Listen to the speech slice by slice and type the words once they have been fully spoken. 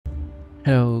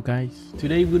Hello guys,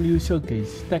 today we're going to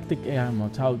showcase terratech AI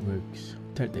mods, how it works.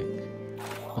 terratech.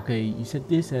 Okay, you set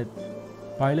this at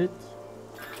pilot,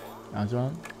 that's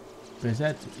on. Press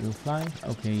that, you'll fly.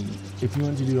 Okay, if you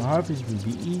want to do harvest, it will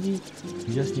be easy.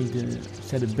 You just need to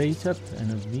set a base up and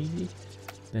it'll be easy.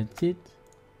 That's it.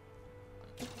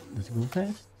 Let's go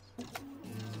fast.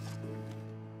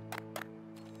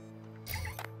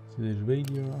 So there's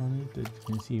radio on it that you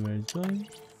can see where it's going.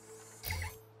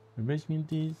 The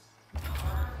basement is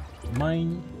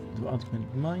mine, do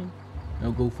automatic mine.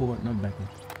 Now go forward, not backward.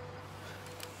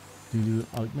 To do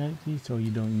automatically, so you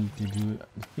don't need to do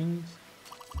the things.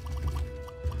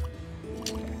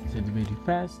 Set it very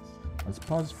fast as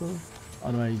possible,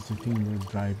 otherwise the thing will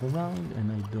drive around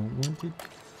and I don't want it.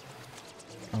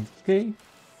 Okay,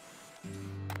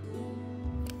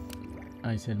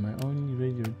 I set my own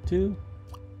radio too.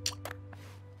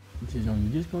 This is on the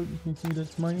Discord, you can see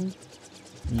that's mine.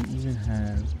 You even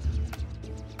have,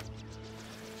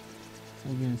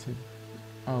 we're gonna set,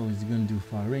 oh, it's gonna do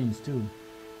far range too.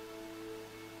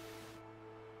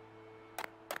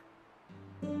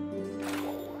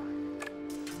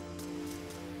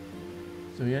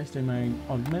 So yes, they might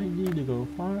automatically, they go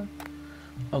far.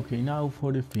 Okay, now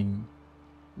for the thing.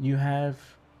 You have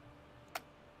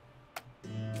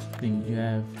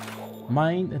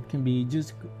mine that can be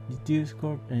just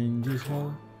Corp and just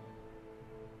home.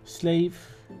 Slave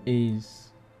is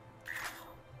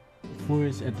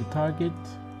force at the target.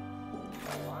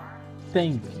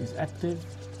 Tank is active,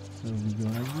 so we go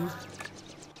like this.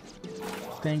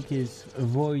 Tank is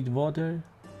avoid water.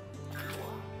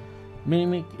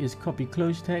 Mimic is copy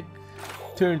close tech.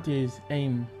 Turret is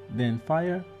aim then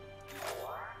fire.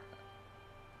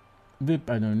 Whip,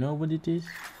 I don't know what it is.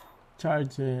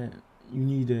 Charge, you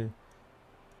need a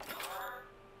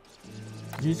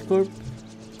G-Scorp,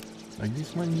 like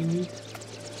this one you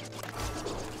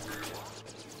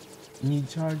need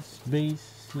charge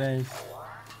base slash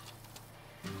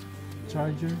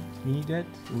charger, you need that,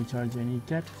 it will charge any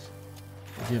taps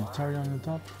if you have charge on the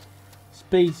top.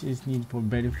 Space is needed for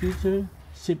better future.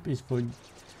 Ship is for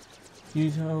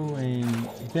Yuzo and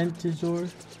Ventisor.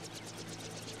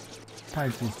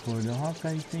 Type is for the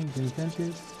Hawkeye things and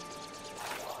Ventis.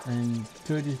 And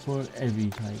third is for every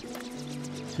type.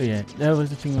 So yeah, that was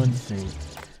the thing I wanted to say.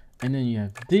 And then you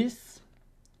have this.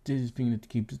 This is the thing that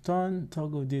keeps it on.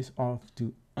 Toggle this off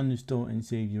to uninstall and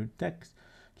save your text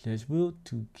 / will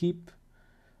to keep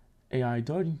AI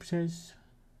darting process,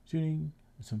 shooting,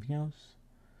 or something else.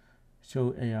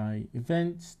 Show AI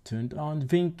events turned on.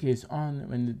 Vink is on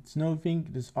when it's no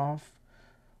Vink, it's off.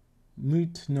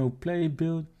 Mute no play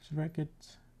build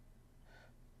bracket.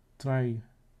 Try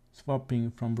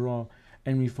swapping from raw.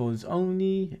 Enemy folders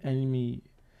only. Enemy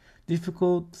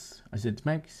difficult. I said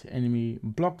max. Enemy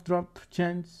block drop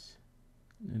chance.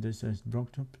 This says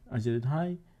block drop. I set it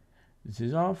high. This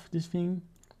is off. This thing.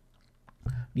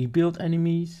 We build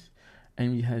enemies.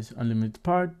 Enemy has unlimited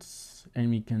parts.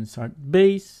 Enemy can start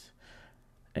base.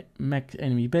 Max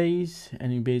enemy base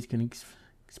can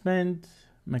expand,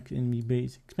 max enemy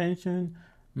base expansion,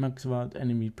 max wild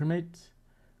enemy permit,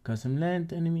 custom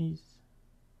land enemies,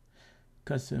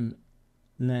 custom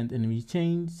land enemy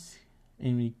chains,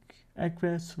 enemy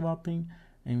aircraft swapping,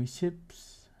 enemy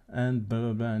ships, and blah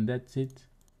blah blah, and that's it.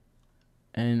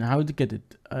 And how to get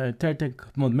it?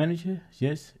 terratech mod manager,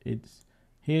 yes, it's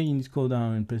here. You need to scroll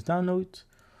down and press download,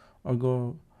 or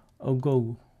go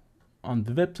on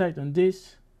the website on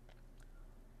this.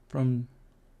 From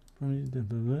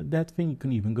that thing, you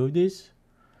can even go this.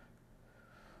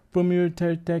 From your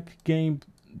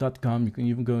terratechgame.com, you can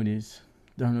even go this.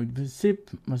 Download the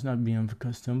zip, must not be on the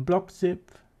custom block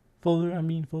zip folder,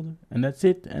 and that's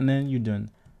it, and then you're done.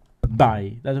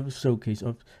 Bye. That was a showcase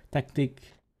of terratech.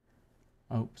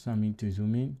 Oh, it's not me to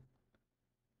zoom in.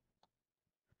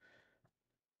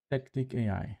 terratech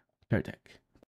AI, terratech.